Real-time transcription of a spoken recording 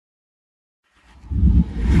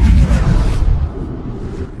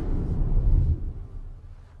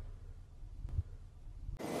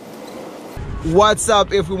What's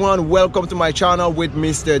up, everyone? Welcome to my channel with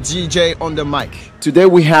Mr. GJ on the mic. Today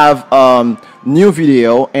we have new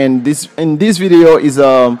video, and in this video is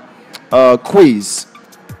a quiz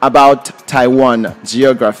about Taiwan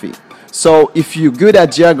geography. So if you're good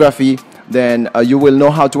at geography, then you will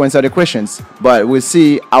know how to answer the questions. But we'll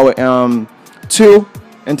see our two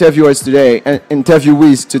interviewees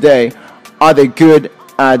today. Are they good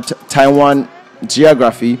at Taiwan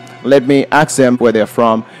geography? Let me ask them where they're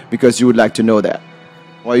from, because you would like to know that.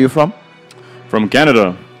 Where are you from? From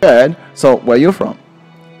Canada. Good. So where are you from?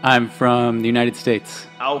 I'm from the United States.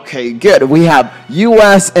 Okay, good. We have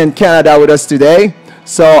US and Canada with us today.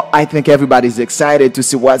 So I think everybody's excited to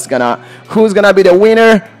see who's gonna be the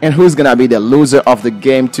winner and who's gonna be the loser of the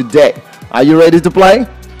game today. Are you ready to play?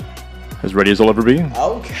 As ready as I'll ever be.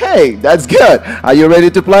 Okay, that's good. Are you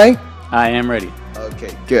ready to play? I am ready.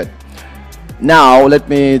 Okay, good. Now let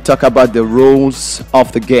me talk about the rules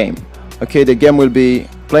of the game. Okay, the game will be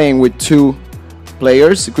playing with two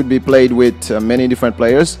players. It could be played with many different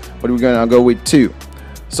players, but we're gonna go with two.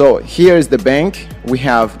 So here is the bank. We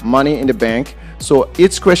have money in the bank. So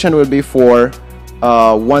each question will be for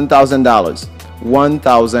 $1,000.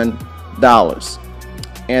 $1,000.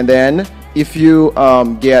 And then if you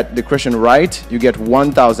get the question right, you get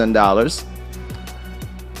 $1,000.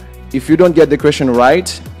 If you don't get the question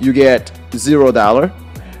right, you get $0.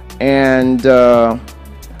 And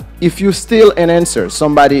if you steal an answer,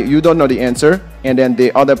 you don't know the answer, and then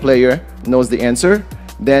the other player knows the answer,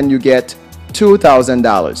 then you get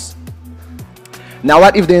 $2,000. Now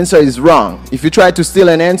what if the answer is wrong? If you try to steal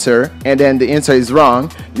an answer and then the answer is wrong,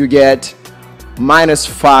 you get minus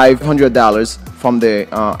 $500 from the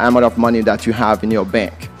amount of money that you have in your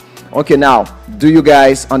bank. Okay, now do you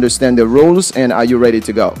guys understand the rules, and are you ready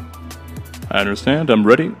to go? I understand. I'm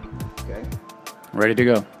ready. Okay. Ready to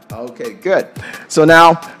go. Okay, good. So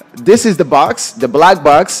now this is the box. The black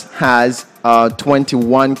box has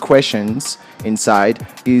 21 questions inside.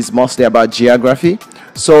 It's mostly about geography.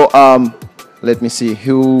 So let me see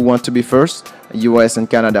who wants to be first. US and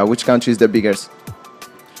Canada. Which country is the biggest?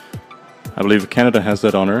 I believe Canada has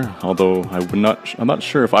that honor, although I'm not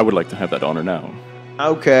sure if I would like to have that honor now.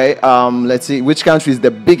 Okay, let's see. Which country is the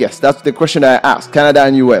biggest? That's the question I asked. Canada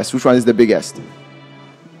and US. Which one is the biggest?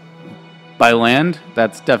 By land,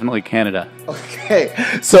 that's definitely Canada. Okay,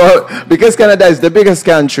 so because Canada is the biggest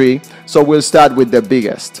country, so we'll start with the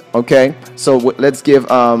biggest. Okay, so let's give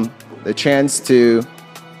the chance to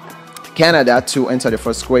Canada to answer the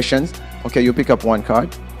first questions. Okay, you pick up one card.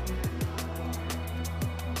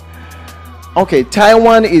 Okay,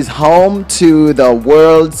 Taiwan is home to the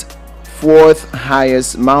world's fourth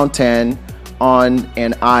highest mountain on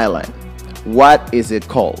an island. What is it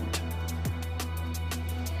called?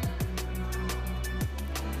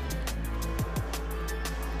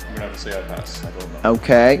 I'm gonna have to say I pass. I don't know.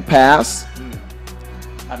 Okay, pass.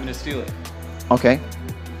 I'm going to steal it. Okay.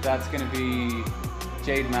 That's going to be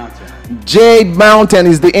Jade Mountain. Jade Mountain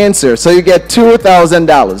is the answer. So you get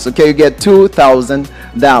 $2,000. Okay, you get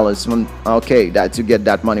 $2,000. Okay, that you get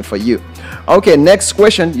that money for you. Okay, next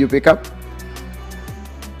question you pick up.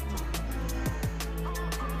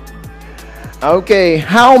 Okay,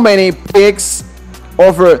 how many peaks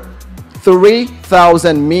over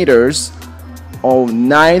 3,000 meters or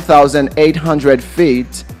 9,800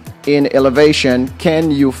 feet in elevation can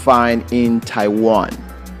you find in Taiwan?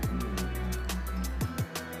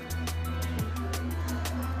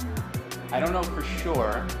 I don't know for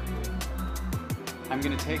sure. I'm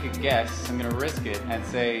going to take a guess. I'm going to risk it and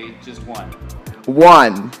say just one.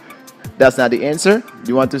 One. That's not the answer. Do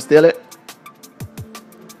you want to steal it?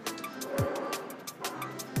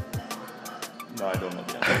 No, I don't know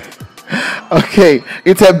the answer. Okay,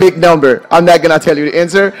 it's a big number. I'm not going to tell you the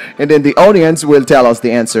answer, and then the audience will tell us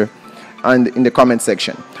the answer in the comment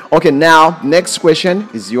section. Okay, now, next question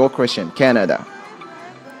is your question, Canada.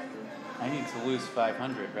 I need to lose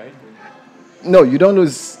 500, right? No, you don't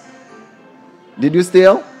lose. Did you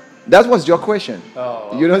steal? That was your question. Oh.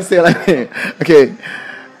 Okay. You don't steal anything. Okay.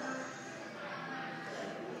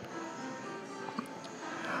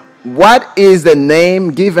 What is the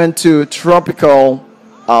name given to tropical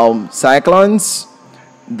cyclones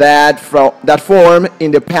that form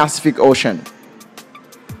in the Pacific Ocean?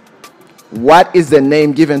 What is the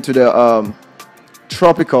name given to the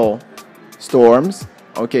tropical storms?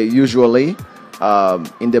 Okay, usually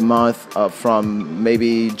in the month from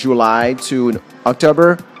maybe July to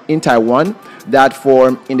October in Taiwan that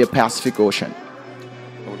form in the Pacific Ocean.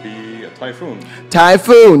 It would be a typhoon.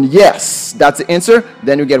 Typhoon, yes, that's the answer.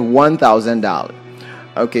 Then you get $1,000.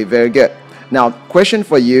 Okay, very good. Now, question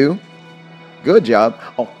for you. Good job.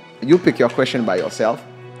 Oh, you pick your question by yourself.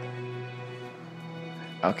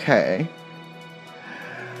 Okay.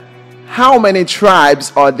 How many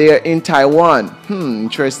tribes are there in Taiwan?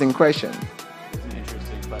 Interesting question. It's an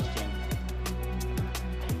interesting question.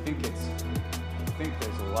 I think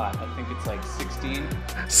there's a lot. I think it's like 16.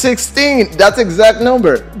 16. That's exact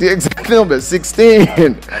number. The exact number. 16.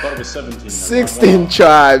 I thought it was 17. 16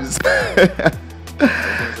 tribes.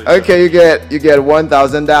 Okay, you get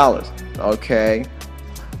 $1,000. Okay,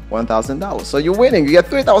 $1,000. So you're winning. You get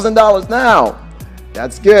 $3,000 now.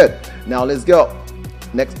 That's good. Now let's go.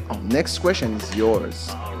 Next question is yours.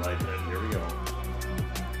 All right, then, here we go.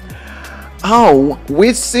 Oh,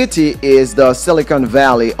 which city is the Silicon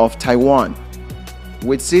Valley of Taiwan?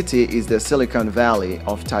 Which city is the Silicon Valley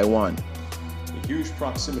of Taiwan? The huge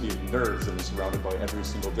proximity of nerves that is surrounded by every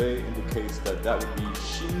single day indicates that that would be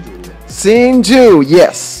Hsinchu. Hsinchu.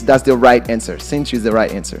 Yes, that's the right answer. Hsinchu is the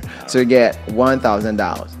right answer. So you get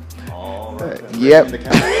 $1,000. All right. Yep.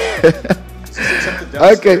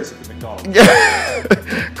 Okay.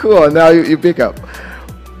 Cool. Now you pick up.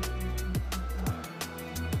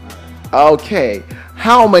 Okay.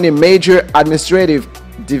 How many major administrative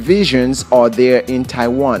divisions are there in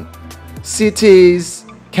Taiwan? Cities,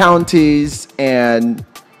 counties, and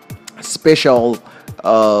special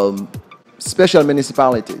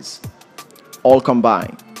municipalities, all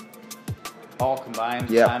combined. All combined?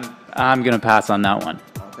 Yep. I'm going to pass on that one.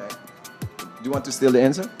 Okay. Do you want to steal the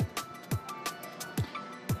answer?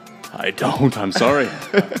 I don't. I'm sorry.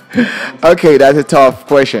 Okay, that's a tough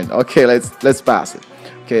question. Okay, let's pass it.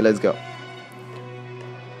 Okay, let's go.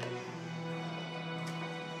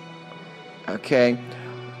 Okay.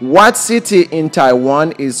 What city in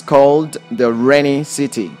Taiwan is called the Rainy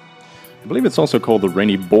City? I believe it's also called the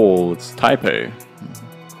Rainy Bowl. It's Taipei.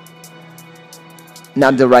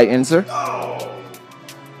 Not the right answer?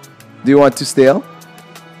 Do you want to steal?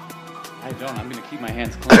 I don't. I'm going to keep my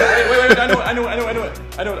hands clean. Wait. I know it.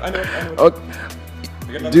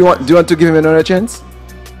 Okay. Do you want to give him another chance?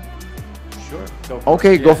 Sure. Go for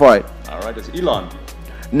Okay, it. go for it. All right, it's Elon.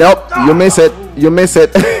 Nope, you miss it. You miss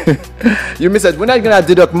it. You miss it. We're not gonna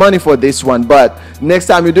deduct money for this one, but next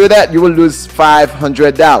time you do that, you will lose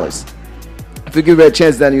 $500. If you give it a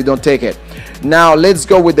chance, then you don't take it. Now let's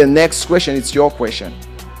go with the next question. It's your question.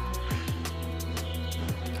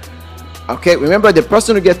 Okay, remember the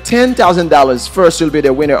person who gets $10,000 first will be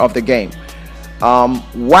the winner of the game.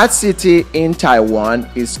 What city in Taiwan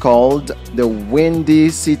is called the Windy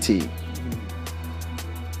City?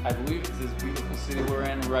 I believe it's this beautiful city we're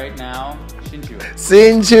in right now, Hsinchu.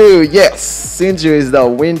 Hsinchu, yes. Hsinchu is the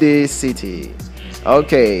Windy City.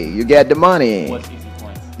 Okay, you get the money. What's easy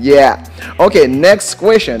points? Yeah. Okay, next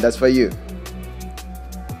question. That's for you.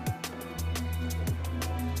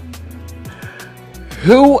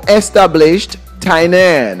 Who established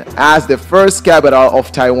Tainan as the first capital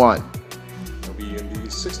of Taiwan? It'll be in the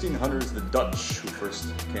 1600s, the Dutch who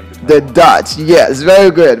first came to Taiwan. The Dutch. Yes, very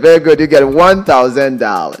good. Very good. You get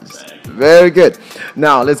 $1,000. Very good.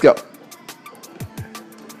 Now, let's go.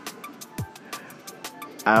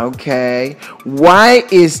 Okay. Why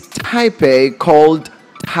is Taipei called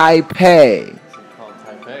Taipei? Is it called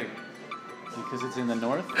Taipei? Because it's in the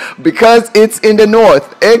north? Because it's in the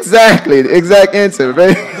north. Exactly. The exact answer.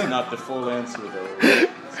 Not the full answer, though.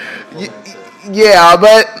 Yeah,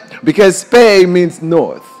 but because Pei means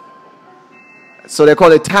north. So they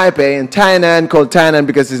call it Taipei, and Tainan called Tainan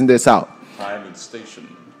because it's in the south. Time and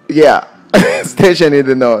station. Yeah. Station in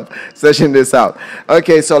the north, station in the south.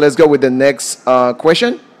 Okay, so let's go with the next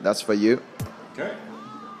question. That's for you. Okay.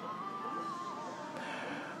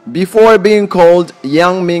 Before being called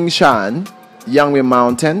Yangmingshan, Yangming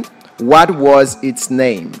Mountain, what was its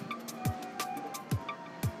name?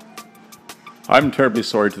 I'm terribly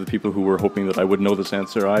sorry to the people who were hoping that I would know this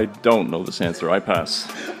answer. I don't know this answer. I pass.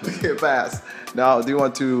 Okay, pass. Now, do you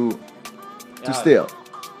want to steal?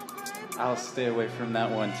 I'll stay away from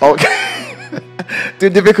that one. Okay. Too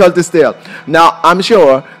difficult to steal. Now, I'm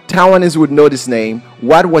sure Taiwanese would know this name.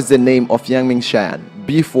 What was the name of Yangmingshan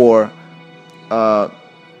before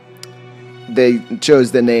they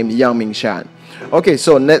chose the name Yangmingshan? Okay,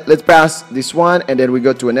 so let's pass this one, and then we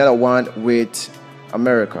go to another one with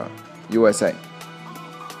America, USA.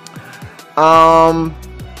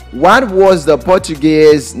 What was the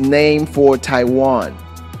Portuguese name for Taiwan?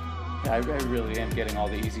 I really am getting all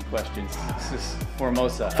the easy questions. This is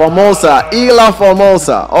Formosa. Formosa, Ilha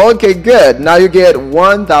Formosa. Okay, good. Now you get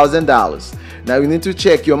 $1,000. Now you need to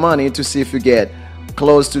check your money to see if you get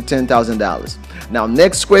close to $10,000. Now,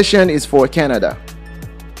 next question is for Canada.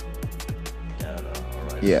 Canada,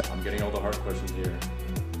 all right. Yeah. I'm getting all the hard questions here.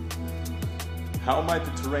 How might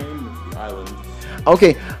the terrain of the island?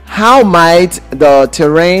 Okay, how might the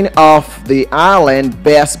terrain of the island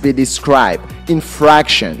best be described in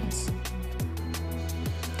fractions?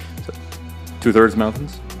 2/3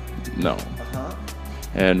 mountains? No.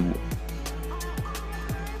 And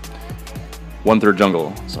 1/3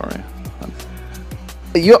 jungle. Sorry.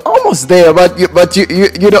 You're almost there, but you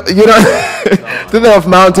don't 2/3 of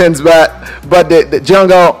mountains, but the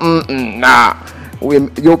jungle, nah.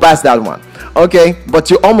 You'll pass that one. Okay, but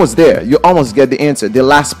you're almost there. You almost get the answer. The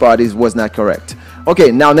last part was not correct.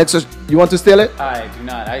 Okay, now next, you want to steal it? I do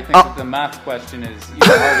not. I think that the math question is even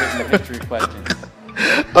harder than the history questions.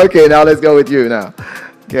 Okay, now let's go with you now.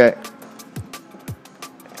 Okay.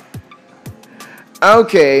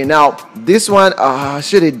 Okay, now this one,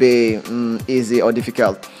 should it be easy or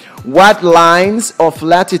difficult? What lines of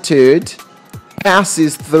latitude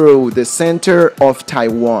passes through the center of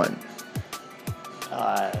Taiwan?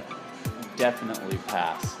 Definitely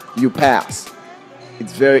pass. You pass.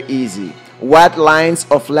 It's very easy. What lines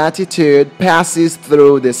of latitude passes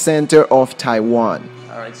through the center of Taiwan?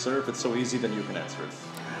 All right, sir. If it's so easy, then you can answer it.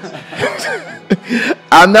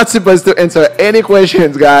 I'm not supposed to answer any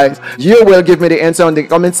questions, guys. You will give me the answer in the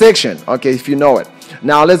comment section, okay, if you know it.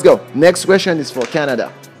 Now let's go. Next question is for Canada.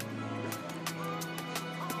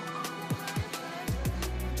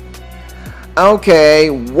 Okay,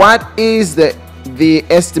 what is the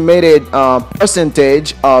estimated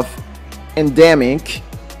percentage of endemic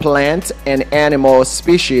plant and animal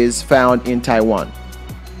species found in Taiwan?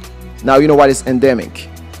 Now you know what is endemic.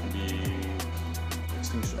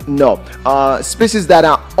 No, species that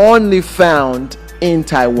are only found in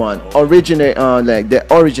Taiwan. Originate, like the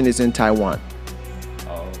origin is in Taiwan.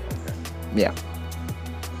 Oh, okay. Yeah.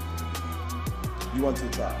 You want to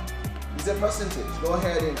try? It's a percentage. Go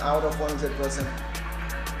ahead and out of 100%.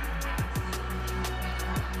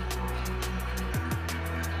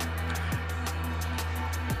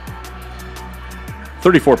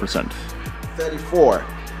 %34. 34.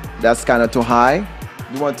 That's kind of too high.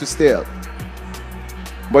 You want to steal,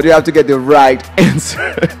 but you have to get the right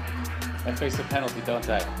answer. I face a penalty, don't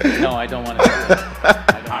I? No, I don't want to do it.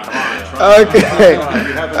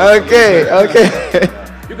 Okay.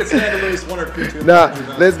 You can stand to lose 1 or 2. Now,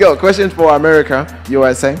 let's go. Question for America,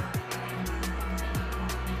 USA.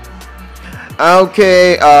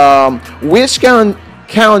 Okay, which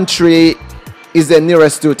country is the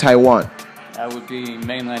nearest to Taiwan? That would be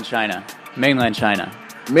mainland China. Mainland China.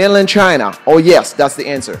 Mainland China. Oh yes, that's the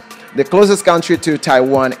answer. The closest country to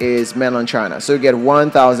Taiwan is mainland China. So you get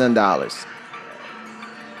 $1,000.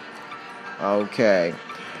 Okay.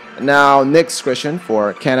 Now, next question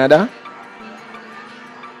for Canada.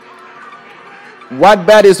 What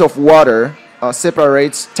bodies of water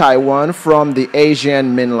separates Taiwan from the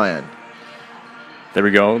Asian mainland? There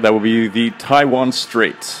we go. That will be the Taiwan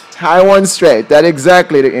Strait. Taiwan Strait. That's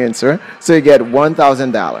exactly the answer. So you get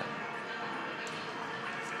 $1,000.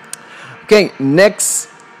 Okay, next.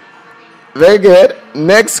 Very good.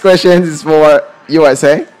 Next question is for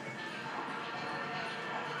USA.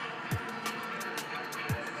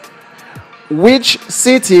 Which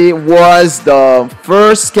city was the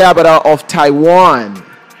first capital of Taiwan?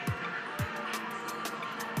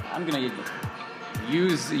 I'm gonna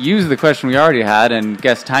use the question we already had and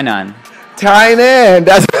guess Tainan. Tainan.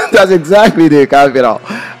 That's exactly the capital.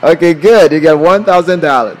 Okay, good. You get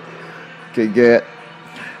 $1,000. Okay, good.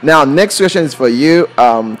 Now, next question is for you,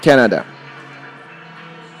 Canada.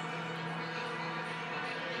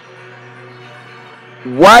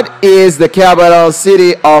 What is the capital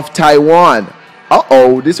city of Taiwan?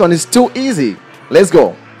 Uh-oh, this one is too easy. Let's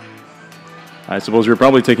go. I suppose you're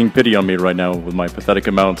probably taking pity on me right now with my pathetic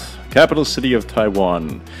amount. Capital city of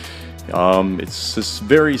Taiwan. It's this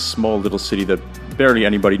very small little city that barely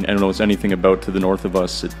anybody knows anything about to the north of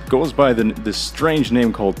us. It goes by this strange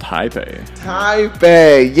name called Taipei.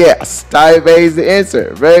 Taipei, yes. Taipei is the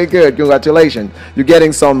answer. Very good. Congratulations. You're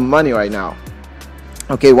getting some money right now.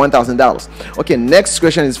 Okay, $1,000. Okay, next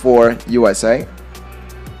question is for USA.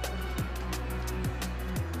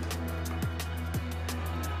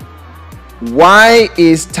 Why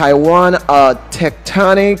is Taiwan a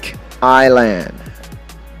tectonic island?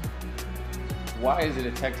 Why is it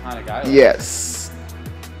a tectonic island? Yes.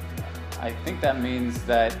 I think that means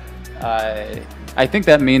that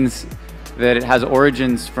it has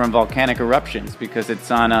origins from volcanic eruptions because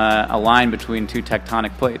it's on a line between two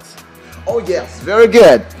tectonic plates. Oh yes, very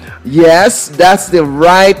good. Yes, that's the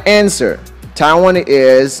right answer. Taiwan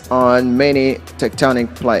is on many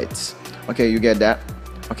tectonic plates. Okay, you get that?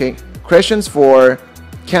 Okay, questions for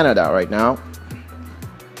Canada right now.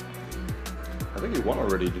 I think you won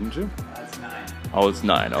already, didn't you? That's 9. Oh, it's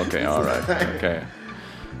 9. Okay, all right. Okay.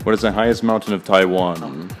 What is the highest mountain of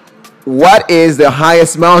Taiwan? What is the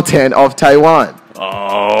highest mountain of Taiwan?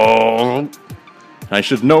 Oh, I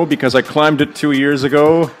should know because I climbed it 2 years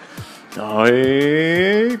ago.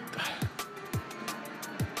 I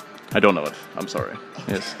don't know it. I'm sorry.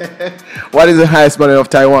 Yes. What is the highest mountain of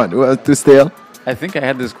Taiwan? You want to steal? I think I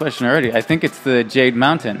had this question already. I think it's the Jade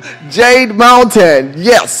Mountain. Jade Mountain.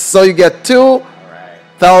 Yes. So you get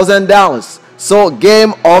 $2,000. So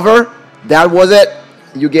game over. That was it.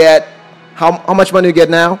 You get how much money you get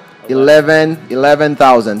now?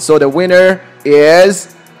 11,000. So the winner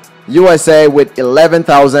is USA with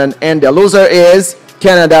 11,000, and the loser is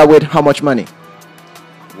Canada with how much money?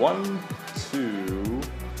 1, 2,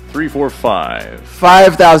 3, 4, 5.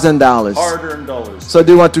 $5,000. Hard-earned dollars. So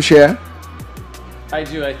do you want to share? I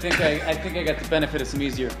do. I think I got the benefit of some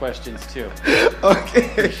easier questions too. Okay.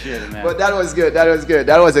 Appreciate it, man. But that was good. That was good.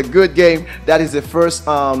 That was a good game. That is the first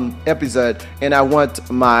episode, and I want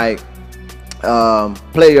my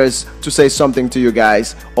players to say something to you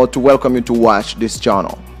guys or to welcome you to watch this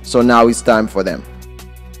channel. So now it's time for them.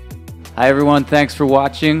 Hi everyone, thanks for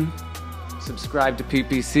watching. Subscribe to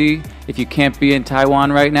PPC. If you can't be in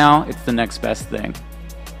Taiwan right now, it's the next best thing.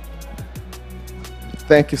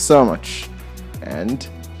 Thank you so much. And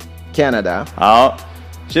Canada. 好，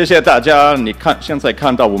谢谢大家。你看，现在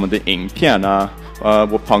看到我们的影片啊，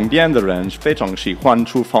我旁边的人非常喜欢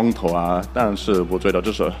出风头啊，但是我觉得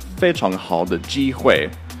这是非常好的机会，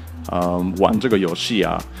玩这个游戏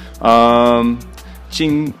啊，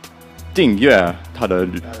请订阅他的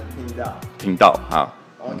频道啊。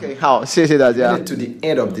Okay, 好，谢谢大家。To the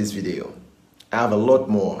end of this video, I have a lot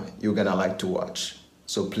more you're gonna like to watch.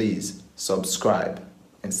 So please subscribe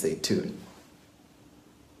and stay tuned.